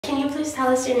just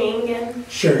tell us your name again?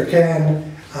 Sure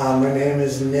can. My name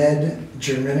is Ned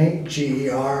Germini,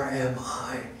 Germini.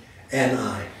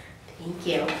 Thank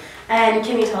you. And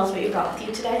can you tell us what you brought with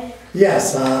you today?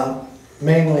 Yes,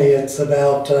 mainly it's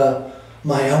about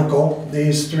my uncle.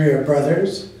 These three are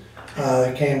brothers.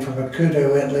 They came from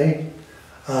Acuto, Italy.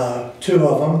 Two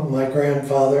of them, my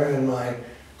grandfather and my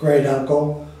great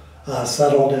uncle,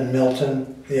 settled in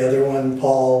Milton. The other one,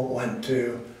 Paul, went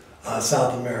to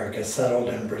South America, settled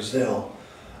in Brazil.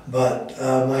 But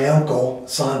my uncle,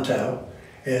 Santo,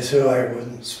 is who I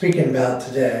was speaking about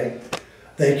today.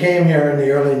 They came here in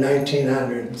the early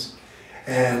 1900s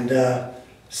and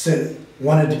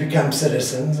wanted to become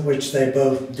citizens, which they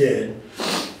both did.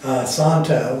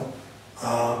 Santo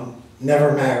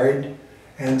never married,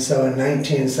 and so in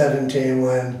 1917,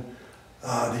 when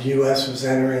the U.S. was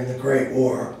entering the Great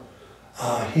War,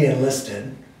 he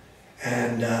enlisted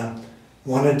and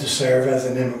wanted to serve as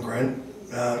an immigrant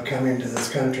coming to this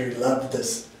country, loved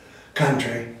this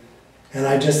country. And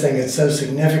I just think it's so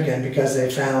significant because they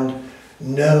found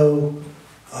no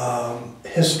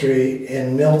history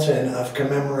in Milton of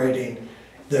commemorating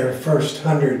their first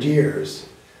 100 years,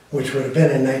 which would have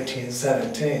been in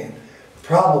 1917,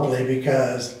 probably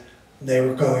because they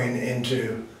were going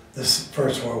into the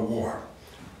First World War,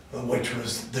 which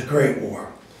was the Great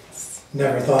War.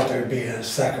 Never thought there'd be a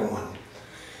second one.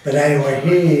 But anyway,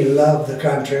 he loved the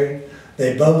country.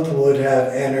 They both would have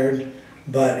entered,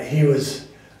 but he was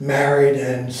married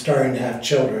and starting to have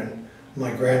children.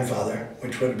 My grandfather,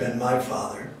 which would have been my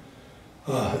father,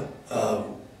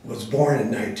 was born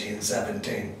in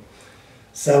 1917.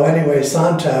 So anyway,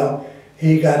 Santo,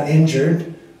 he got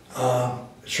injured,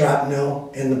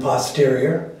 shrapnel in the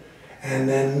posterior, and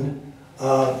then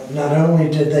not only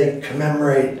did they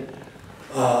commemorate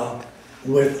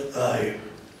with a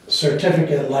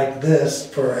certificate like this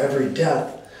for every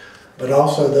death, but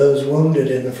also those wounded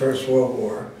in the First World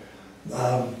War.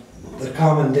 The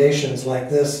commendations like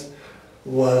this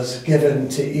was given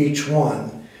to each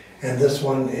one, and this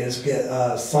one is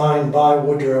signed by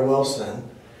Woodrow Wilson.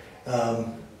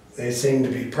 They seem to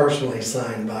be personally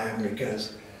signed by him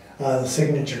because the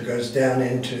signature goes down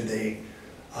into the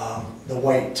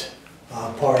white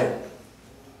part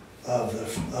of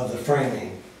the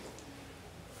framing.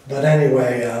 But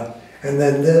anyway, and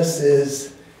then this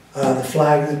is the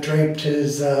flag that draped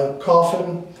his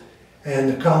coffin and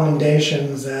the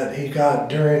commendations that he got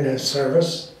during his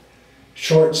service.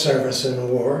 Short service in the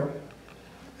war,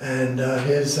 and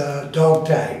his dog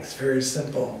tags, very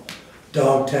simple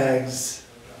dog tags,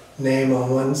 name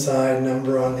on one side,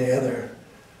 number on the other.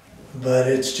 But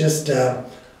it's just,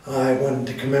 I wanted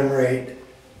to commemorate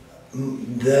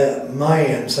my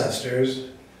ancestors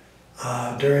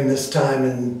during this time,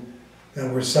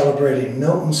 and we're celebrating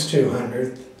Milton's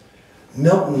 200th.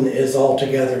 Milton is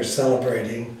altogether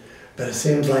celebrating, but it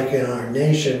seems like in our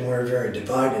nation, we're a very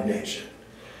divided nation.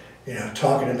 You know,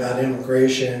 talking about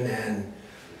immigration and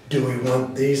do we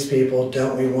want these people,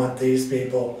 don't we want these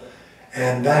people?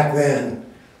 And back then,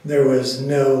 there was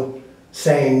no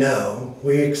saying no.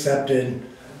 We accepted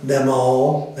them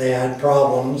all. They had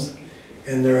problems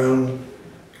in their own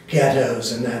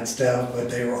ghettos and that stuff,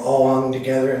 but they were all hung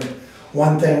together. And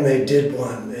one thing they did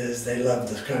want is they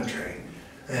loved the country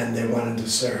and they wanted to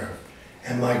serve.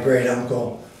 And my great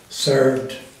uncle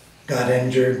served, got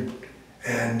injured,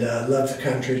 and loved the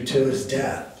country to his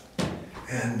death.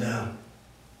 And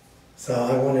so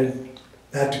I wanted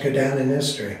that to go down in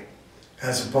history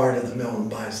as a part of the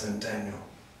Milton Bicentennial.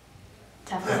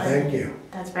 Definitely. I thank you.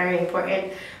 That's very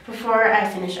important. Before I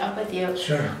finish up with you,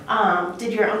 sure.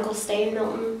 Did your uncle stay in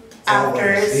Milton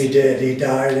after? Always. He did. He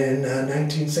died in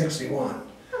 1961.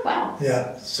 Oh, wow.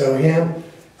 Yeah, so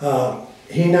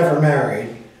he never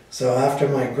married. So after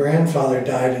my grandfather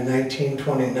died in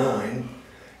 1929,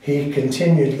 he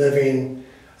continued living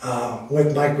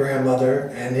with my grandmother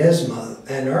and his mother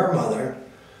and her mother.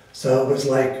 So it was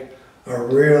like a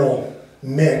real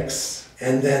mix.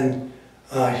 And then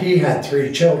he had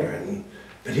 3 children,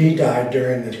 but he died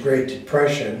during the Great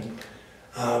Depression,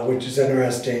 which is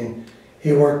interesting.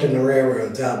 He worked in the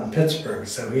railroads out in Pittsburgh,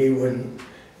 so he wouldn't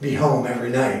be home every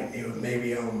night. He would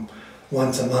maybe home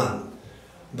once a month.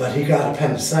 But he got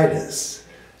appendicitis.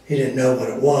 He didn't know what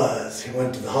it was. He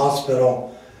went to the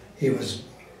hospital. He was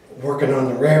working on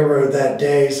the railroad that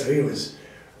day, so he was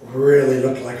really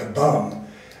looked like a bum.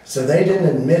 So they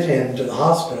didn't admit him to the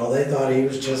hospital. They thought he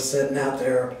was just sitting out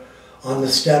there on the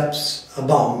steps, a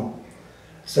bum.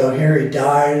 So here he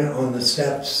died on the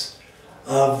steps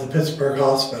of the Pittsburgh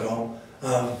Hospital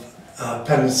of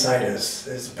appendicitis.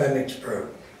 His appendix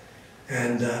broke.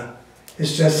 And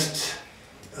it's just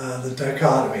the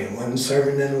dichotomy. One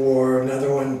serving in the war,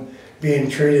 another one being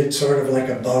treated sort of like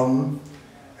a bum,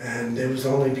 and it was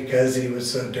only because he was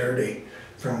so dirty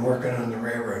from working on the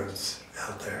railroads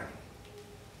out there.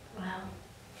 Wow,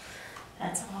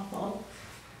 that's awful.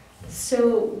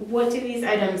 So what do these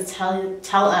items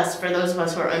tell us, for those of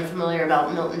us who are unfamiliar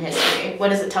about Milton history? What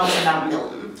does it tell us about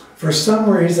Milton? For some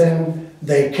reason,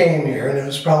 they came here, and it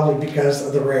was probably because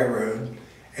of the railroad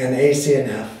and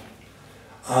AC&F.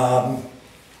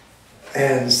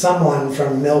 And someone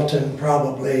from Milton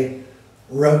probably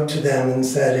wrote to them and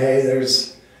said, hey,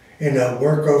 there's,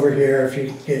 work over here if you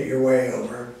can get your way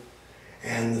over.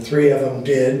 And the three of them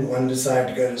did. One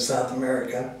decided to go to South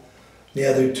America. The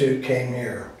other two came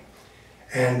here.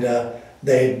 And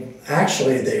they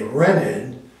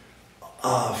rented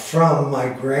from my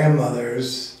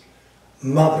grandmother's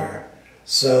mother.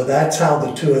 So that's how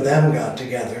the two of them got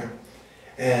together.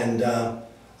 And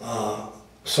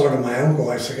sort of my uncle,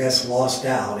 I guess, lost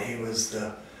out. He was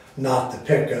not the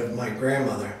pick of my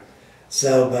grandmother.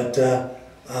 So, but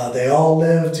they all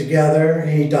lived together.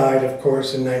 He died, of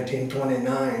course, in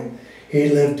 1929. He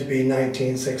lived to be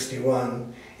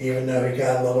 1961, even though he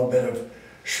got a little bit of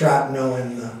shrapnel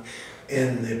in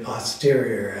the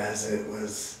posterior as it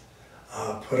was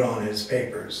put on his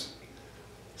papers.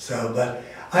 So, but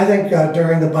I think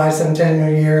during the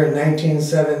bicentennial year in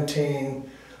 1917,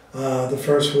 the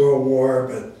First World War,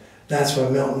 but that's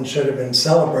when Milton should have been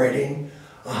celebrating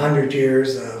 100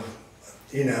 years of,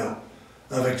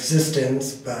 of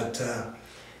existence, but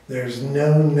there's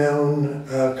no known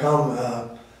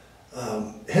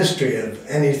history of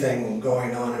anything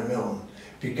going on in Milton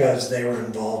because they were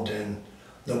involved in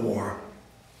the war.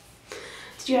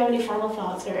 Did you have any final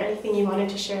thoughts or anything you wanted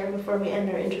to share before we end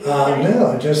our interview?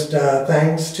 No, just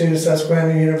thanks to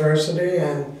Susquehanna University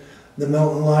and the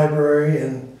Milton Library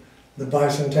and the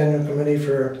Bicentennial Committee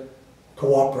for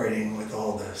cooperating with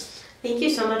all this. Thank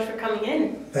you so much for coming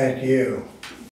in. Thank you.